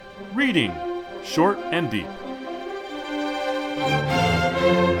Reading Short and Deep.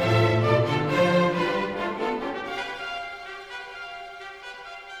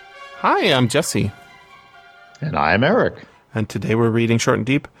 Hi, I'm Jesse. And I'm Eric. And today we're reading Short and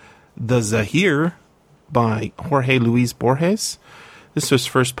Deep, The Zahir by Jorge Luis Borges. This was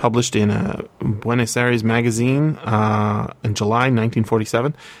first published in a Buenos Aires magazine in July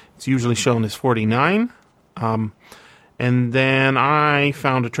 1947. It's usually shown as 49. And then I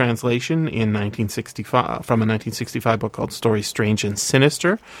found a translation in 1965 from a 1965 book called Stories Strange and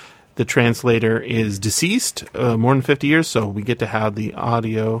Sinister. The translator is deceased, more than 50 years, so we get to have the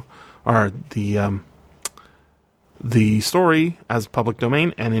audio or the story as public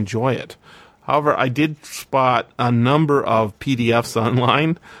domain and enjoy it. However, I did spot a number of PDFs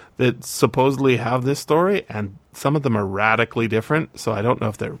online that supposedly have this story, and some of them are radically different, so I don't know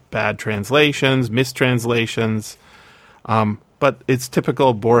if they're bad translations, mistranslations. But it's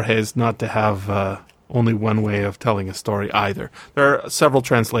typical Borges not to have only one way of telling a story either. There are several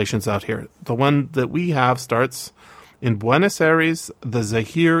translations out here. The one that we have starts, in Buenos Aires, the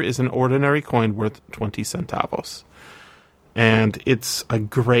Zahir is an ordinary coin worth 20 centavos. And it's a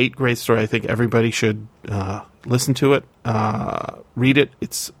great, great story. I think everybody should listen to it, read it.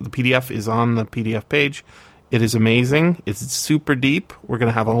 The PDF is on the PDF page. It is amazing. It's super deep. We're going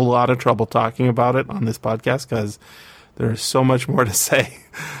to have a whole lot of trouble talking about it on this podcast because there's so much more to say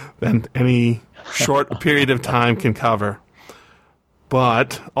than any short period of time can cover.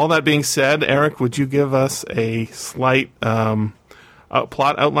 But all that being said, Eric, would you give us a slight plot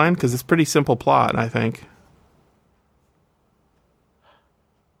outline? Because it's a pretty simple plot, I think.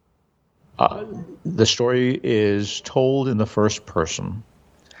 The story is told in the first person.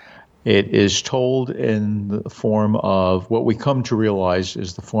 It is told in the form of what we come to realize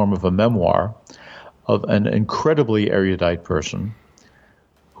is the form of a memoir of an incredibly erudite person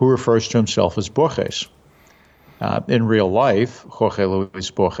who refers to himself as Borges. In real life, Jorge Luis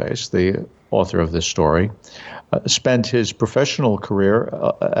Borges, the author of this story, spent his professional career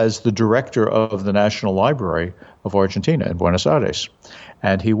as the director of the National Library of Argentina in Buenos Aires.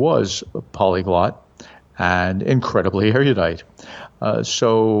 And he was a polyglot and incredibly erudite.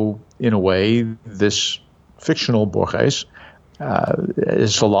 So, in a way, this fictional Borges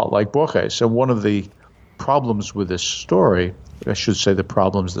is a lot like Borges. And one of the problems with this story, I should say the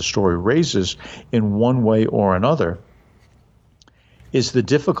problems the story raises in one way or another, is the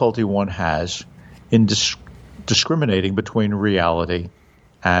difficulty one has in discriminating between reality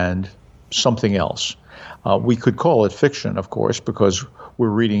and something else. We could call it fiction, of course, because we're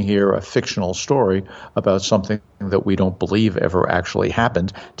reading here a fictional story about something that we don't believe ever actually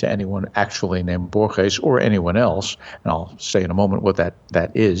happened to anyone actually named Borges or anyone else. And I'll say in a moment what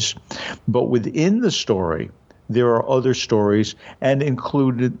that is. But within the story, there are other stories, and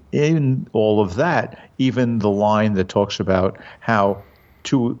included in all of that, even the line that talks about how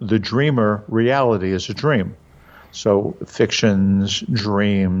to the dreamer, reality is a dream. So fictions,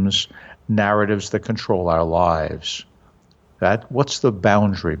 dreams, narratives that control our lives. What's the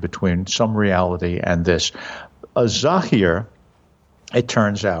boundary between some reality and this? A Zahir, it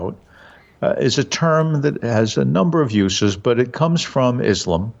turns out, is a term that has a number of uses, but it comes from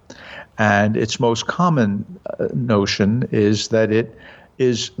Islam, and its most common notion is that it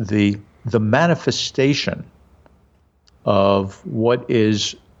is the manifestation of what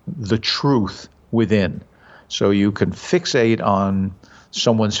is the truth within. So you can fixate on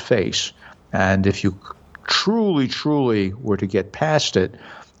someone's face, and if you truly, truly were to get past it,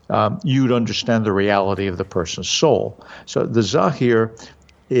 you'd understand the reality of the person's soul. So the Zahir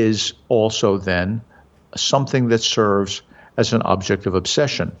is also then something that serves as an object of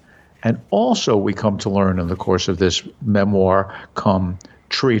obsession. And also we come to learn in the course of this memoir come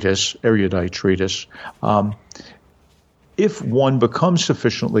treatise, erudite treatise, if one becomes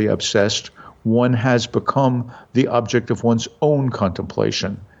sufficiently obsessed, one has become the object of one's own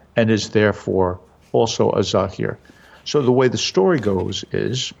contemplation and is therefore also a Zahir. So the way the story goes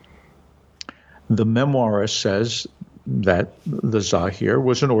is the memoirist says that the Zahir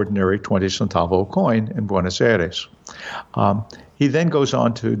was an ordinary 20 centavo coin in Buenos Aires. He then goes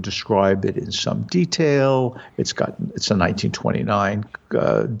on to describe it in some detail. It's a 1929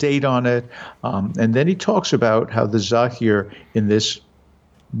 date on it. And then he talks about how the Zahir in this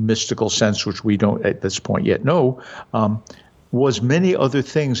mystical sense, which we don't at this point yet know, was many other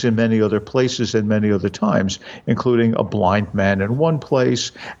things in many other places and many other times, including a blind man in one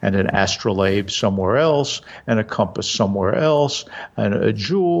place and an astrolabe somewhere else and a compass somewhere else and a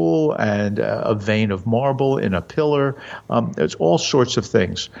jewel and a vein of marble in a pillar. There's all sorts of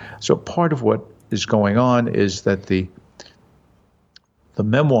things. So part of what is going on is that the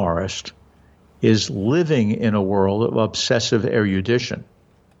the memoirist, is living in a world of obsessive erudition.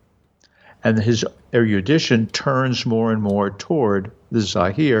 And his erudition turns more and more toward the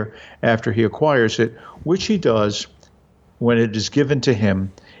Zahir after he acquires it, which he does when it is given to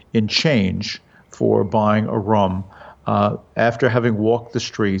him in change for buying a rum after having walked the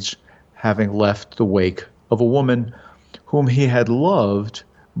streets, having left the wake of a woman whom he had loved,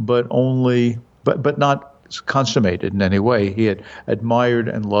 but not consummated in any way. He had admired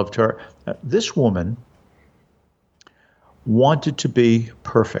and loved her. This woman wanted to be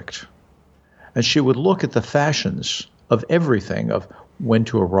perfect. And she would look at the fashions of everything, of when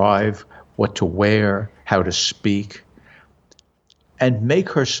to arrive, what to wear, how to speak, and make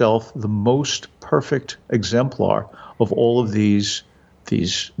herself the most perfect exemplar of all of these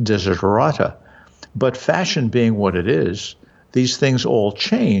desiderata. But fashion being what it is, these things all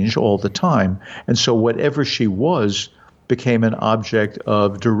change all the time. And so whatever she was became an object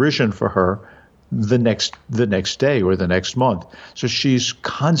of derision for her the next day or the next month. So she's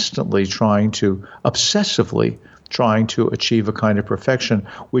constantly obsessively trying to achieve a kind of perfection,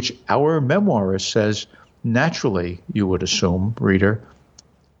 which our memoirist says, naturally, you would assume, reader,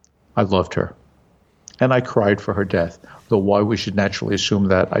 I loved her. And I cried for her death, though why we should naturally assume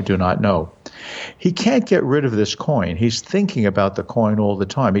that, I do not know. He can't get rid of this coin. He's thinking about the coin all the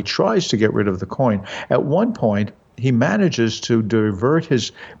time. He tries to get rid of the coin. At one point, he manages to divert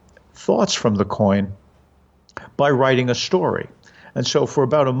his thoughts from the coin by writing a story. And so for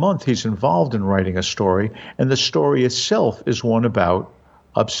about a month, he's involved in writing a story, and the story itself is one about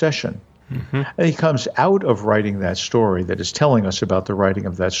obsession. Mm-hmm. And he comes out of writing that story, that is telling us about the writing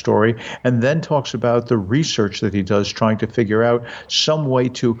of that story, and then talks about the research that he does trying to figure out some way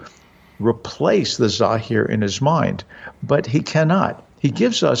to replace the Zahir in his mind. But he cannot. He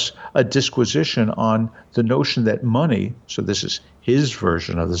gives us a disquisition on the notion that money, so this is his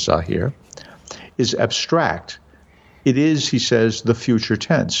version of the Zahir, is abstract. It is, he says, the future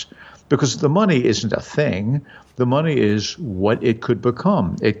tense, because the money isn't a thing. The money is what it could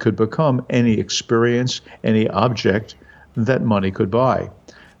become. It could become any experience, any object that money could buy.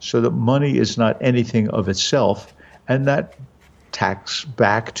 So that money is not anything of itself, and that tacks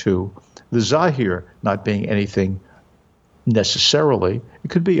back to the Zahir not being anything necessarily. It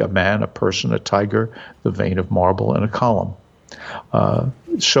could be a man, a person, a tiger, the vein of marble, and a column.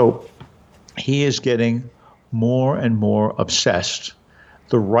 So he is getting more and more obsessed.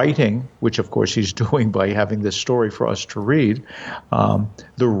 The writing, which of course he's doing by having this story for us to read,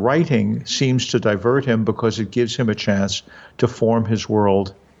 the writing seems to divert him because it gives him a chance to form his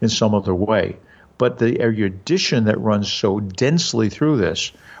world in some other way. But the erudition that runs so densely through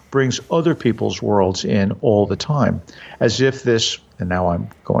this brings other people's worlds in all the time, as if this, and now I'm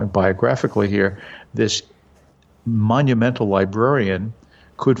going biographically here, this monumental librarian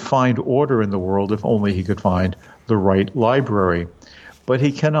could find order in the world if only he could find the right library. But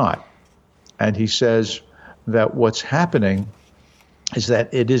he cannot. And he says that what's happening is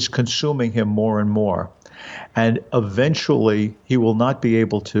that it is consuming him more and more. And eventually he will not be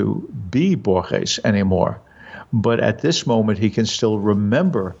able to be Borges anymore. But at this moment he can still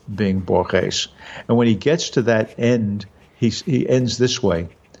remember being Borges. And when he gets to that end, he ends this way.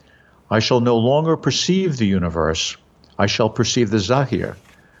 I shall no longer perceive the universe. I shall perceive the Zahir.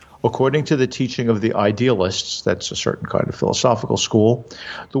 According to the teaching of the idealists, that's a certain kind of philosophical school,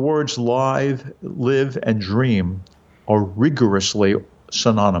 the words live, and dream are rigorously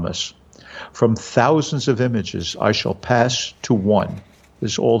synonymous. From thousands of images, I shall pass to one.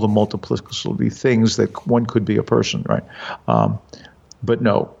 There's all the multiplicity things that one could be a person, right? But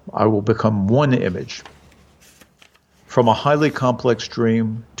no, I will become one image. From a highly complex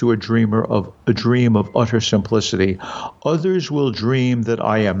dream to a dream of utter simplicity, others will dream that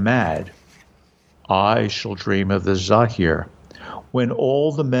I am mad. I shall dream of the Zahir. When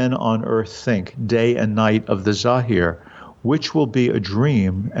all the men on earth think day and night of the Zahir, which will be a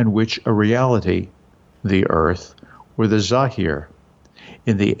dream and which a reality, the earth or the Zahir?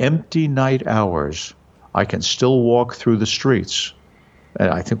 In the empty night hours, I can still walk through the streets. And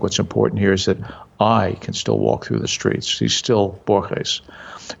I think what's important here is that I can still walk through the streets. He's still Borges.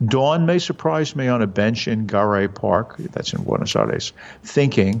 Dawn may surprise me on a bench in Garay Park, that's in Buenos Aires,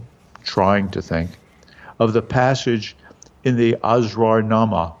 trying to think, of the passage in the Asrar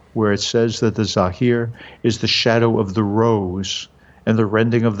Nama, where it says that the Zahir is the shadow of the rose and the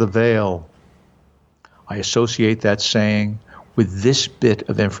rending of the veil. I associate that saying with this bit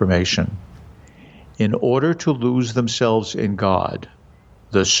of information. In order to lose themselves in God,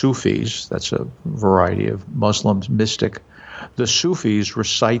 the Sufis, that's a variety of Muslims, the Sufis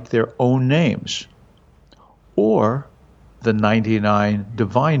recite their own names. Or the 99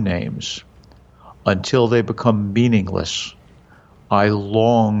 divine names until they become meaningless. I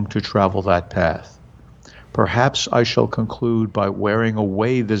long to travel that path. Perhaps I shall conclude by wearing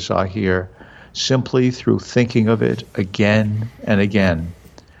away the Zahir simply through thinking of it again and again.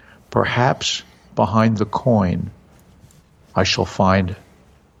 Perhaps behind the coin, I shall find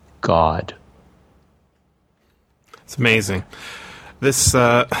God. It's amazing. This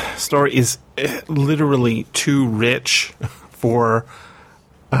story is literally too rich for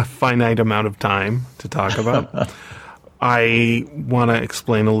a finite amount of time to talk about. I want to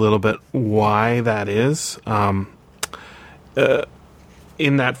explain a little bit why that is.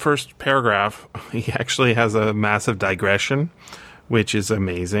 In that first paragraph, he actually has a massive digression, which is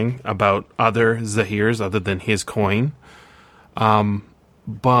amazing, about other Zahirs other than his coin.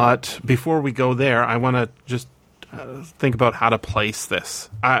 But before we go there, I want to just think about how to place this.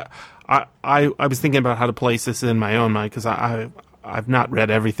 I was thinking about how to place this in my own mind, because I've not read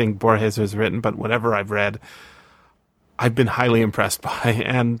everything Borges has written, but whatever I've read, I've been highly impressed by,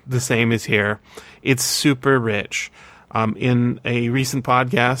 and the same is here. It's super rich. In a recent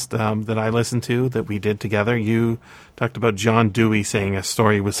podcast that I listened to that we did together, you talked about John Dewey saying a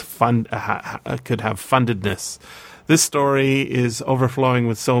story was could have fundedness. This story is overflowing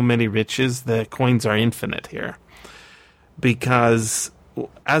with so many riches, the coins are infinite here. Because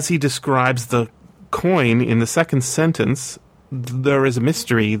as he describes the coin in the second sentence, there is a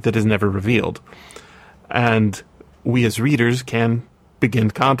mystery that is never revealed. And we as readers can begin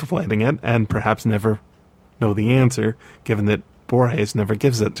contemplating it and perhaps never know the answer, given that Borges never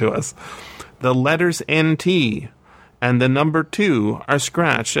gives it to us. The letters NT and the number 2 are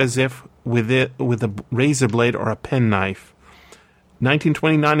scratched as if with a razor blade or a penknife.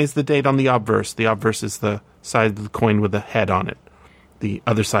 1929 is the date on the obverse. The obverse is the side of the coin with a head on it. The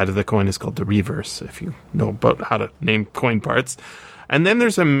other side of the coin is called the reverse, if you know about how to name coin parts. And then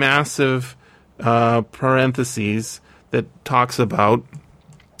there's a massive parentheses that talks about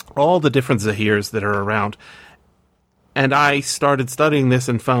all the different Zahirs that are around. And I started studying this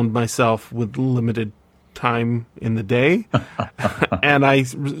and found myself with limited time in the day. And I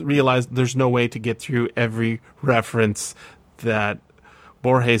realized there's no way to get through every reference that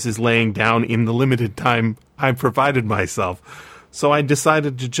Borges is laying down in the limited time I provided myself. So I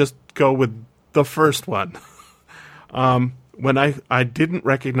decided to just go with the first one. When I didn't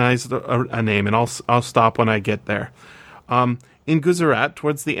recognize a name, and I'll stop when I get there. In Gujarat,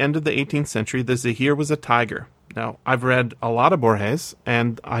 towards the end of the 18th century, the Zahir was a tiger. Now, I've read a lot of Borges,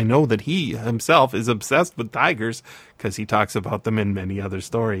 and I know that he himself is obsessed with tigers because he talks about them in many other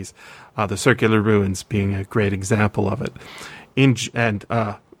stories. The Circular Ruins being a great example of it.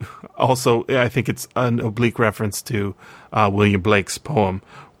 Also, I think it's an oblique reference to William Blake's poem,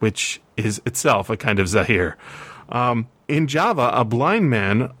 which is itself a kind of Zahir. In Java, a blind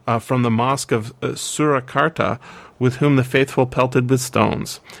man from the mosque of Surakarta, with whom the faithful pelted with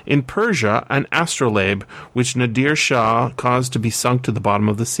stones. In Persia, an astrolabe, which Nadir Shah caused to be sunk to the bottom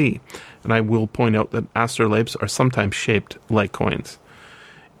of the sea. And I will point out that astrolabes are sometimes shaped like coins,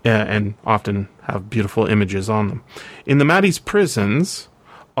 and often have beautiful images on them. In the Mahdi's prisons,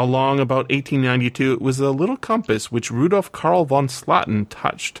 along about 1892, it was a little compass which Rudolf Karl von Slatin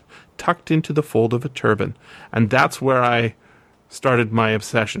tucked into the fold of a turban. And that's where I started my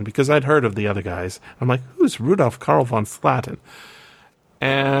obsession, because I'd heard of the other guys. I'm like, who's Rudolf Karl von Slatin?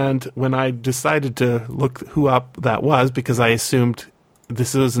 And when I decided to look who up that was, because I assumed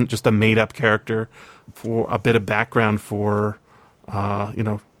this wasn't just a made-up character for a bit of background for,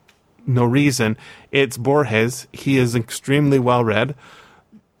 no reason. It's Borges. He is extremely well-read.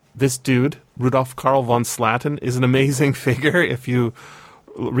 This dude, Rudolf Karl von Slatin, is an amazing figure if you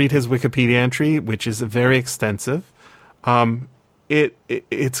read his Wikipedia entry, which is very extensive.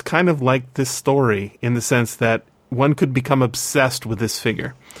 It's kind of like this story in the sense that one could become obsessed with this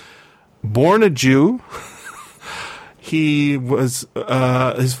figure. Born a Jew, he was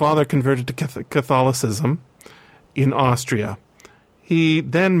his father converted to Catholicism in Austria. He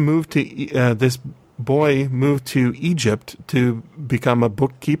then moved to this boy moved to Egypt to become a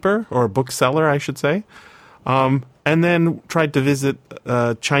bookkeeper, or a bookseller, I should say, and then tried to visit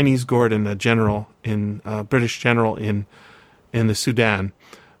Chinese Gordon, a British general in the Sudan.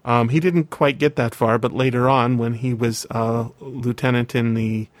 He didn't quite get that far, but later on, when he was a lieutenant in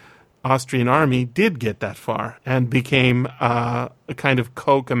the Austrian army, did get that far and became a kind of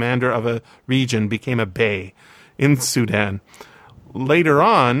co-commander of a region, became a bey in Sudan. Later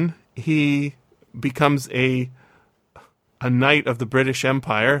on, he becomes a knight of the British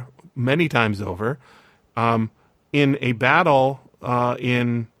Empire many times over. In a battle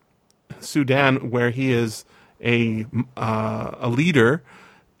in Sudan where he is a leader,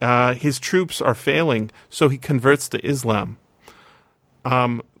 his troops are failing, so he converts to Islam.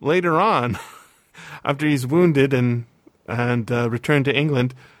 Later on, after he's wounded and returned to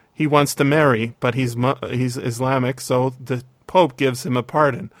England, he wants to marry, but he's Islamic, so the Pope gives him a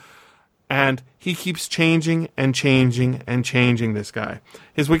pardon. And he keeps changing and changing and changing, this guy.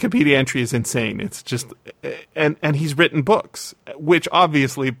 His Wikipedia entry is insane. It's just, and he's written books, which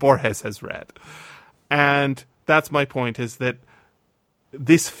obviously Borges has read. And that's my point, is that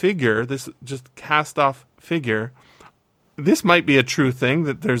this figure, this just cast-off figure, this might be a true thing,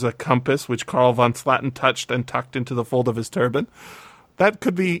 that there's a compass which Karl von Slatten touched and tucked into the fold of his turban. That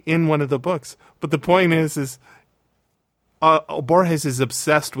could be in one of the books. But the point is Borges is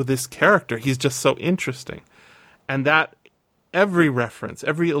obsessed with this character. He's just so interesting. And that every reference,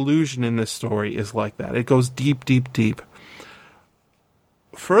 every allusion in this story is like that. It goes deep, deep, deep.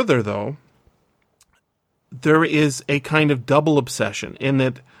 Further, though, there is a kind of double obsession in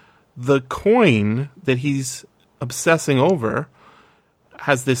that the coin that he's obsessing over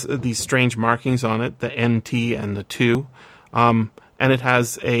has these strange markings on it, the NT and the 2, and it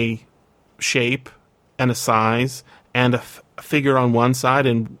has a shape and a size and a figure on one side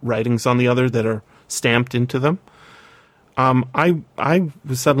and writings on the other that are stamped into them. I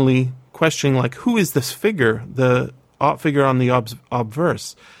was suddenly questioning, like, who is this figure, the figure on the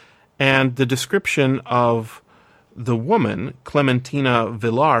obverse? And the description of the woman, Clementina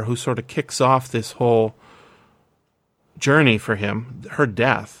Villar, who sort of kicks off this whole journey for him, her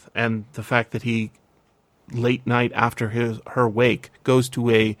death, and the fact that he, late night after her wake, goes to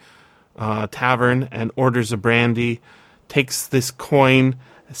a tavern and orders a brandy, takes this coin,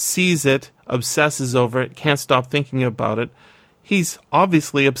 sees it, obsesses over it, can't stop thinking about it. He's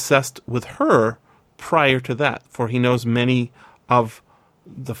obviously obsessed with her prior to that, for he knows many of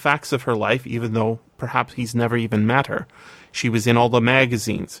the facts of her life, even though perhaps he's never even met her. She was in all the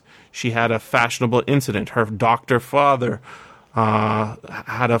magazines. She had a fashionable incident. Her doctor father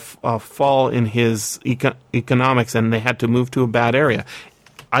had a fall in his economics, and they had to move to a bad area.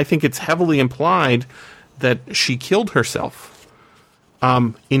 I think it's heavily implied that she killed herself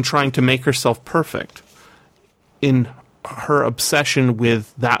in trying to make herself perfect, in her obsession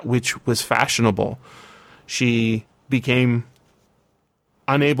with that which was fashionable. She became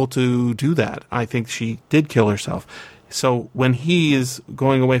unable to do that. I think she did kill herself. So when he is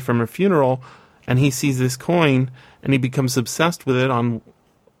going away from her funeral and he sees this coin and he becomes obsessed with it on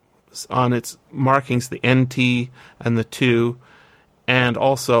its markings, the NT and the 2, and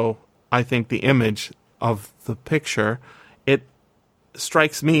also I think the image of the picture, it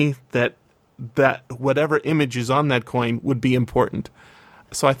strikes me that whatever image is on that coin would be important.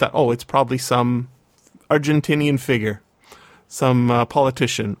 So I thought, it's probably some Argentinian figure, some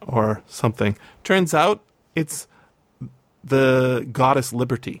politician or something. Turns out it's the goddess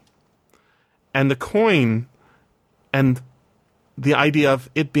Liberty. And the coin and the idea of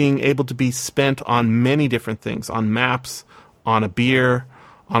it being able to be spent on many different things, on maps, on a beer,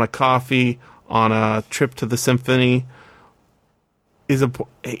 on a coffee, on a trip to the symphony,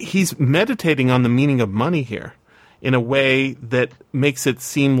 he's meditating on the meaning of money here in a way that makes it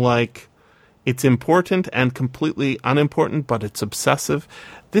seem like it's important and completely unimportant, but it's obsessive.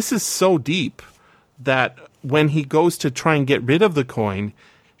 This is so deep that when he goes to try and get rid of the coin,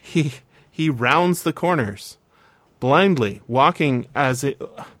 he rounds the corners blindly, walking as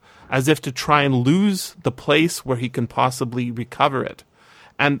if to try and lose the place where he can possibly recover it.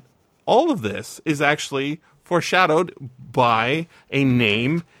 And all of this is actually foreshadowed by a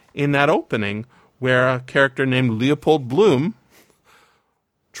name in that opening, where a character named Leopold Bloom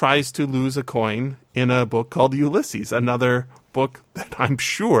tries to lose a coin in a book called Ulysses, another book that I'm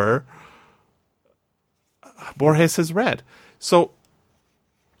sure Borges has read. So,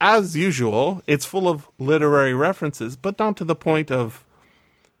 as usual, it's full of literary references, but not to the point of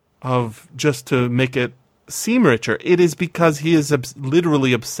just to make it seem richer. It is because he is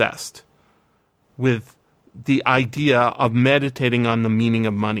literally obsessed with the idea of meditating on the meaning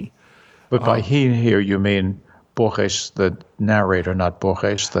of money. But by he here, you mean Borges, the narrator, not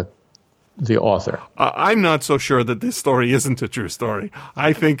Borges, the author. I'm not so sure that this story isn't a true story.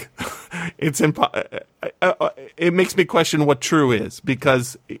 I think it makes me question what true is,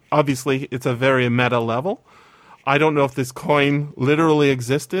 because obviously it's a very meta level. I don't know if this coin literally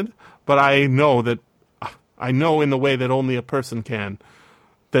existed, but I know in the way that only a person can,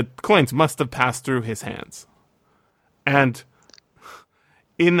 that coins must have passed through his hands. And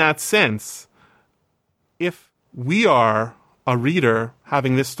in that sense, if we are a reader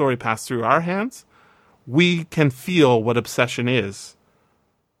having this story pass through our hands, we can feel what obsession is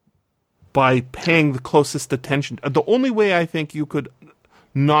by paying the closest attention. The only way I think you could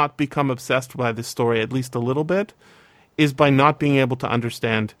not become obsessed by this story, at least a little bit, is by not being able to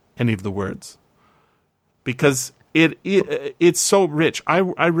understand any of the words. Because it's so rich. I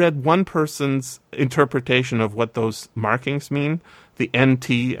read one person's interpretation of what those markings mean, the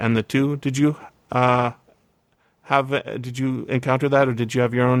NT and the 2. Did you did you encounter that, or did you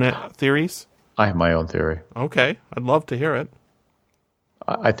have your own theories? I have my own theory. Okay, I'd love to hear it.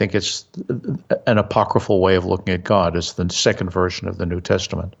 I think it's an apocryphal way of looking at God. It's the second version of the New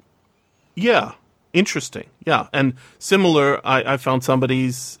Testament. Yeah, interesting. Yeah, and similar, I found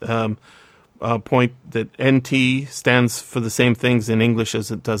somebody's point that NT stands for the same things in English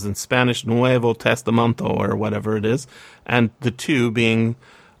as it does in Spanish, Nuevo Testamento, or whatever it is, and the 2 being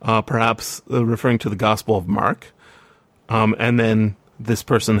perhaps referring to the Gospel of Mark. And then this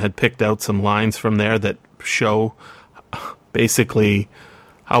person had picked out some lines from there that show basically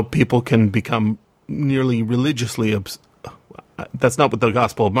how people can become nearly religiously that's not what the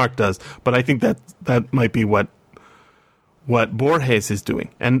Gospel of Mark does, but I think that might be what Borges is doing.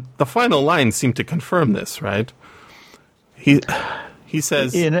 And the final lines seem to confirm this, right? He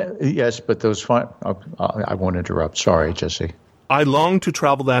says... Yes, but those I won't interrupt. Sorry, Jesse. I long to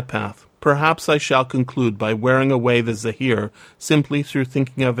travel that path. Perhaps I shall conclude by wearing away the zahir simply through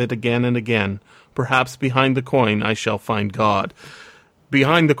thinking of it again and again. Perhaps behind the coin I shall find God.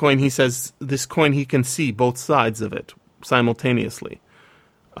 Behind the coin, he says, this coin he can see both sides of it simultaneously,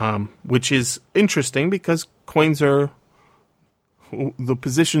 which is interesting because coins are the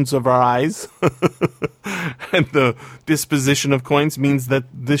positions of our eyes and the disposition of coins means that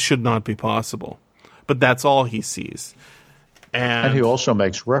this should not be possible. But that's all he sees. And he also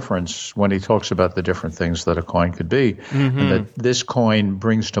makes reference when he talks about the different things that a coin could be, and that this coin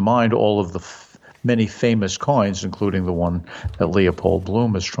brings to mind all of the many famous coins, including the one that Leopold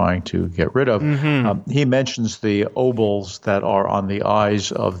Bloom is trying to get rid of. He mentions the obols that are on the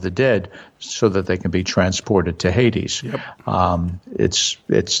eyes of the dead so that they can be transported to Hades. Yep.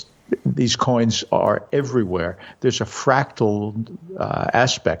 These coins are everywhere. There's a fractal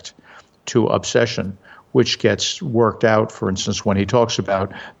aspect to obsession, which gets worked out, for instance, when he talks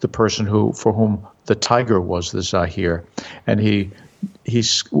about the person for whom the tiger was the Zahir, and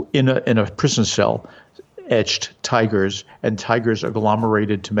he's in a prison cell, etched tigers, and tigers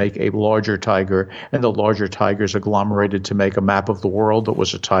agglomerated to make a larger tiger, and the larger tigers agglomerated to make a map of the world that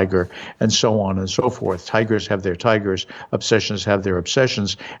was a tiger, and so on and so forth. Tigers have their tigers, obsessions have their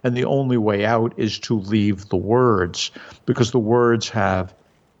obsessions, and the only way out is to leave the words, because the words have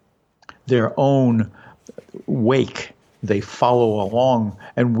their own wake. They follow along,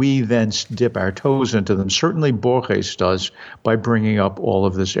 and we then dip our toes into them. Certainly Borges does by bringing up all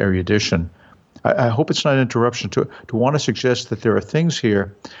of this erudition. I hope it's not an interruption to want to suggest that there are things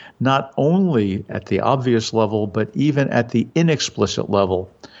here, not only at the obvious level, but even at the inexplicit level.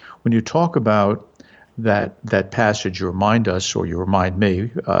 When you talk about that passage, you remind us, or you remind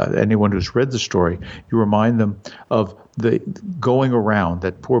me, anyone who's read the story, you remind them of the going around,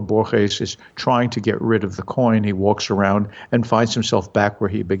 that poor Borges is trying to get rid of the coin. He walks around and finds himself back where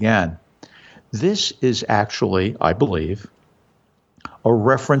he began. This is actually, I believe, a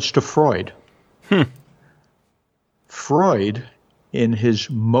reference to Freud. Freud, in his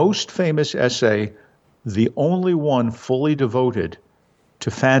most famous essay, the only one fully devoted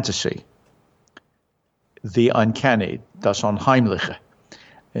to fantasy, The Uncanny, Das Unheimliche,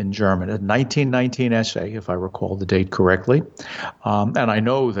 in German, a 1919 essay, if I recall the date correctly. And I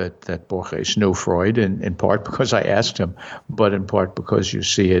know that Borges knew Freud, in part because I asked him, but in part because you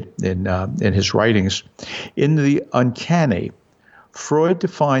see it in his writings. In The Uncanny, Freud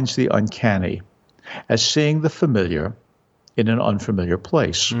defines the uncanny as seeing the familiar in an unfamiliar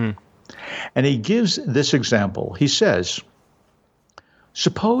place. And he gives this example. He says,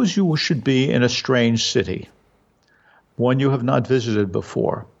 suppose you should be in a strange city, one you have not visited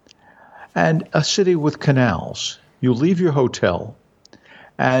before, and a city with canals. You leave your hotel,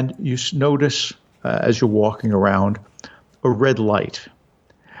 and you notice, as you're walking around, a red light.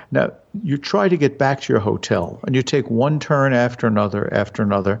 Now, you try to get back to your hotel, and you take one turn after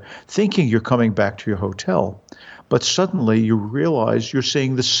another, thinking you're coming back to your hotel. But suddenly you realize you're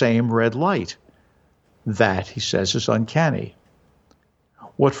seeing the same red light. That, he says, is uncanny.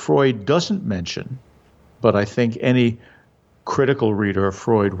 What Freud doesn't mention, but I think any critical reader of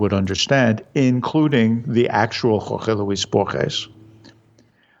Freud would understand, including the actual Jorge Luis Borges,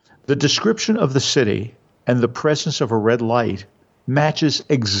 the description of the city and the presence of a red light matches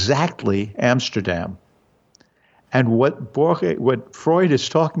exactly Amsterdam. And what Freud is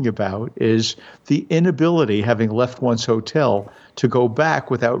talking about is the inability, having left one's hotel, to go back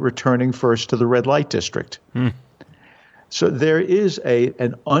without returning first to the red light district. So there is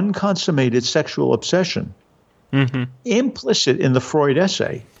an unconsummated sexual obsession implicit in the Freud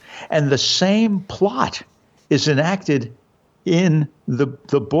essay. And the same plot is enacted in the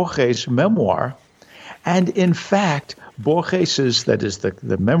Borges memoir. And in fact, Borges's, that is the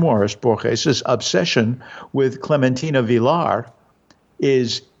memoirist Borges's obsession with Clementina Villar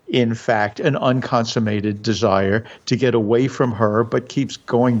is in fact an unconsummated desire to get away from her, but keeps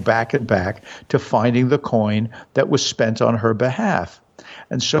going back and back to finding the coin that was spent on her behalf.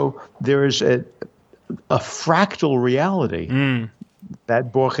 And so there is a fractal reality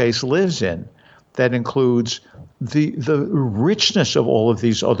that Borges lives in that includes the richness of all of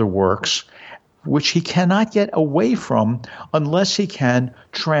these other works, which he cannot get away from unless he can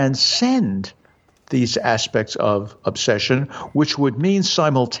transcend these aspects of obsession, which would mean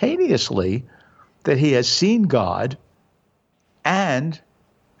simultaneously that he has seen God, and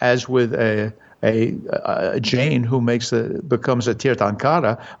as with a Jain who becomes a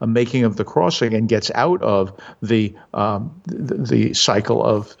Tirthankara, a making of the crossing, and gets out of the cycle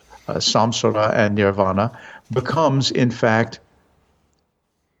of samsara and nirvana, becomes in fact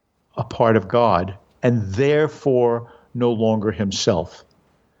a part of God, and therefore no longer himself.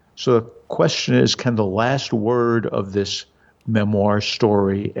 So the question is, can the last word of this memoir,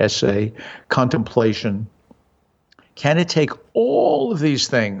 story, essay, contemplation, can it take all of these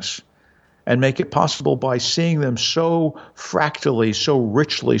things and make it possible by seeing them so fractally, so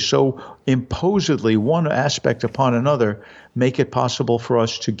richly, so imposedly, one aspect upon another, make it possible for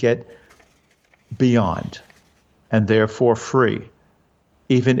us to get beyond and therefore free,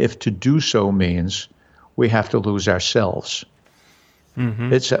 even if to do so means we have to lose ourselves?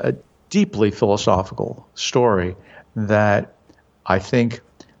 It's a deeply philosophical story that I think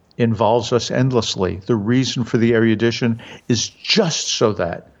involves us endlessly. The reason for the erudition is just so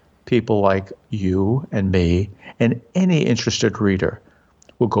that people like you and me and any interested reader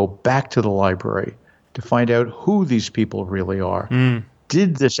will go back to the library to find out who these people really are.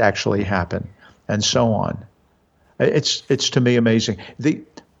 Did this actually happen? And so on. It's to me amazing.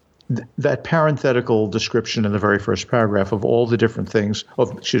 That parenthetical description in the very first paragraph of all the different things,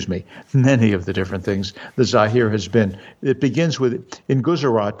 many of the different things the Zahir has been. It begins with, in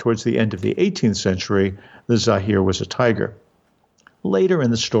Gujarat, towards the end of the 18th century, the Zahir was a tiger. Later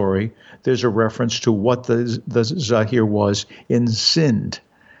in the story, there's a reference to what the Zahir was in Sindh.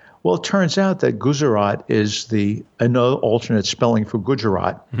 Well, it turns out that Gujarat is another alternate spelling for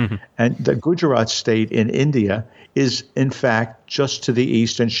Gujarat, and the Gujarat state in India is in fact just to the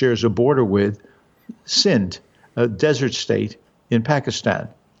east and shares a border with Sindh, a desert state in Pakistan.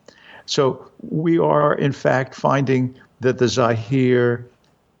 So we are in fact finding that the Zahir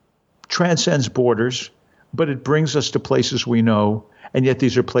transcends borders, but it brings us to places we know, and yet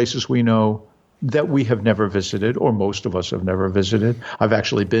these are places we know that we have never visited, or most of us have never visited. I've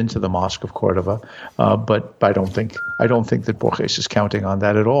actually been to the Mosque of Cordova, but I don't think that Borges is counting on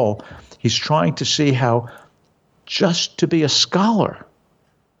that at all. He's trying to see how just to be a scholar,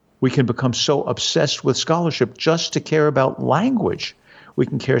 we can become so obsessed with scholarship, just to care about language. We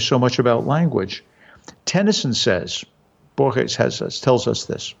can care so much about language. Tennyson says, Borges tells us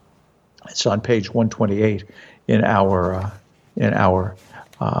this. It's on page 128 in our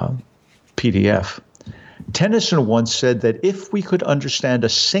PDF. Tennyson once said that if we could understand a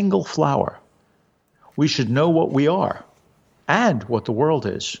single flower, we should know what we are and what the world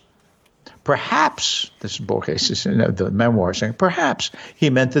is. Perhaps, this is Borges, the memoir saying, perhaps he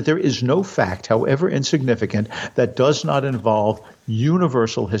meant that there is no fact, however insignificant, that does not involve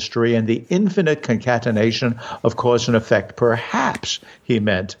universal history and the infinite concatenation of cause and effect. Perhaps he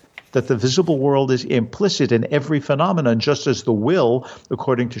meant that the visible world is implicit in every phenomenon, just as the will,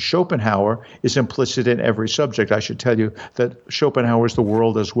 according to Schopenhauer, is implicit in every subject. I should tell you that Schopenhauer's The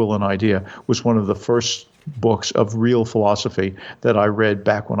World as Will and Idea was one of the first books of real philosophy that I read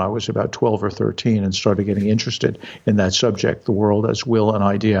back when I was about 12 or 13 and started getting interested in that subject, the world as will and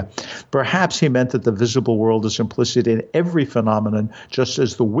idea. Perhaps he meant that the visible world is implicit in every phenomenon, just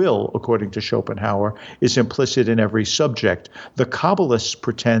as the will, according to Schopenhauer, is implicit in every subject. The Kabbalists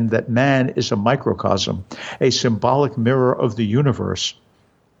pretend that man is a microcosm, a symbolic mirror of the universe.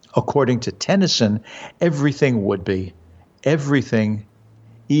 According to Tennyson, everything would be. Everything,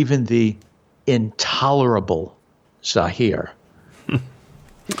 even the intolerable Zahir.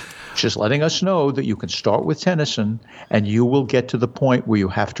 Just letting us know that you can start with Tennyson and you will get to the point where you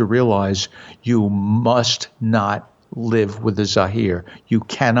have to realize you must not live with the Zahir. You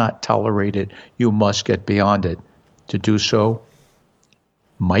cannot tolerate it. You must get beyond it. To do so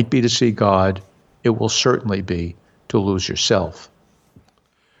might be to see God. It will certainly be to lose yourself.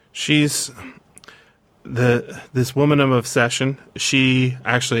 She's this woman of obsession. She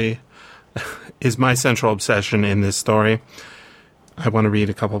actually is my central obsession in this story. I want to read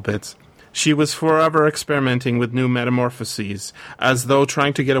a couple bits. She was forever experimenting with new metamorphoses, as though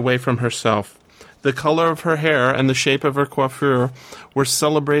trying to get away from herself. The color of her hair and the shape of her coiffure were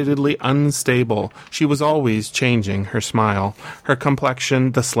celebratedly unstable. She was always changing her smile, her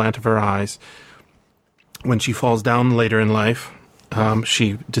complexion, the slant of her eyes. When she falls down later in life,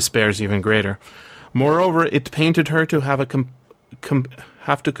 she despairs even greater. Moreover, it painted her to have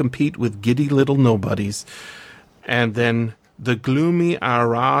have to compete with giddy little nobodies. And then the gloomy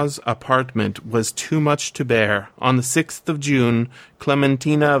Arras apartment was too much to bear. On the 6th of June,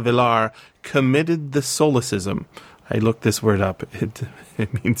 Clementina Villar committed the solecism. I looked this word up. It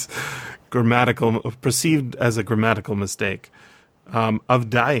means perceived as a grammatical mistake, of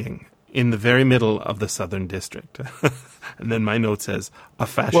dying in the very middle of the Southern District. And then my note says, a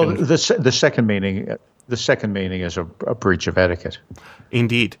fashion... Well, the second meaning is a breach of etiquette.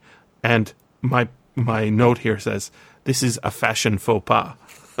 Indeed. And my note here says, this is a fashion faux pas,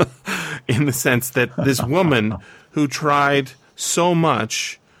 in the sense that this woman who tried so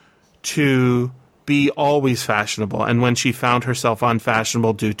much to be always fashionable, and when she found herself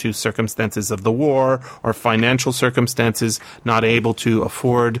unfashionable due to circumstances of the war or financial circumstances, not able to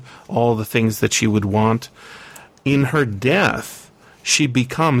afford all the things that she would want, in her death, she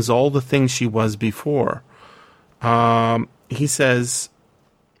becomes all the things she was before. He says...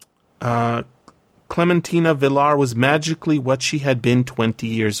 Clementina Villar was magically what she had been 20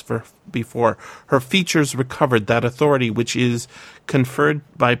 years before. Her features recovered that authority which is conferred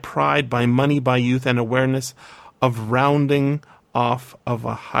by pride, by money, by youth, and awareness of rounding off of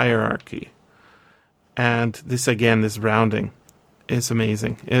a hierarchy. And this rounding is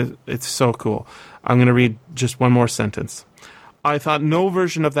amazing. It's so cool. I'm going to read just one more sentence. I thought no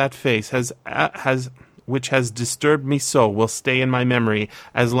version of that face which has disturbed me so will stay in my memory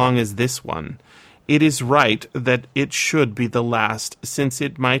as long as this one. It is right that it should be the last, since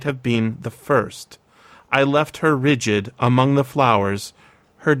it might have been the first. I left her rigid among the flowers,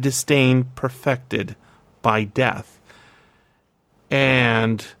 her disdain perfected by death.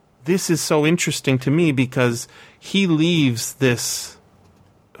 And this is so interesting to me because he leaves this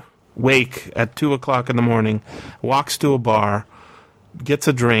wake at 2 o'clock in the morning, walks to a bar, gets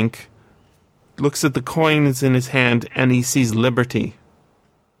a drink, looks at the coins in his hand, and he sees liberty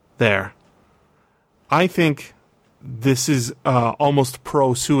there. I think this is almost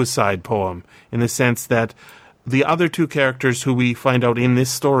pro-suicide poem in the sense that the other two characters who we find out in this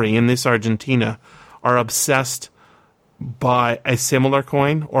story, in this Argentina, are obsessed by a similar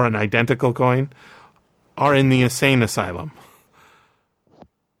coin or an identical coin, are in the insane asylum.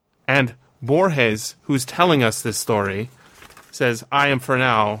 And Borges, who's telling us this story, says, I am for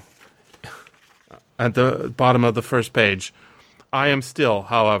now, at the bottom of the first page, I am still,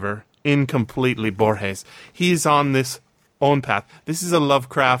 however, incompletely Borges. He's on this own path. This is a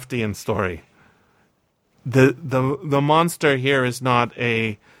Lovecraftian story. The monster here is not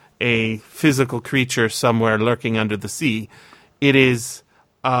a physical creature somewhere lurking under the sea. It is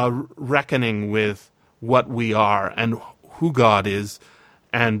a reckoning with what we are and who God is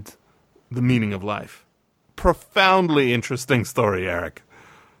and the meaning of life. Profoundly interesting story, Eric.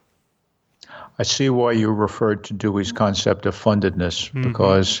 I see why you referred to Dewey's concept of fundedness,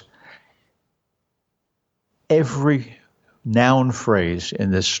 because every noun phrase in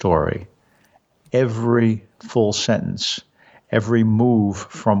this story, every full sentence, every move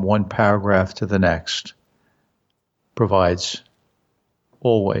from one paragraph to the next provides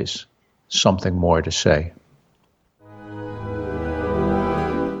always something more to say.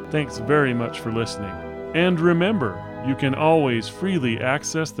 Thanks very much for listening. And remember, you can always freely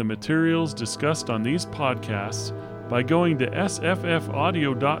access the materials discussed on these podcasts by going to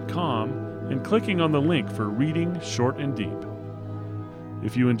sffaudio.com and clicking on the link for Reading Short and Deep.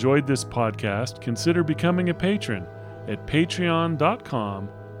 If you enjoyed this podcast, consider becoming a patron at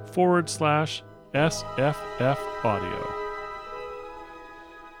patreon.com/SFF Audio.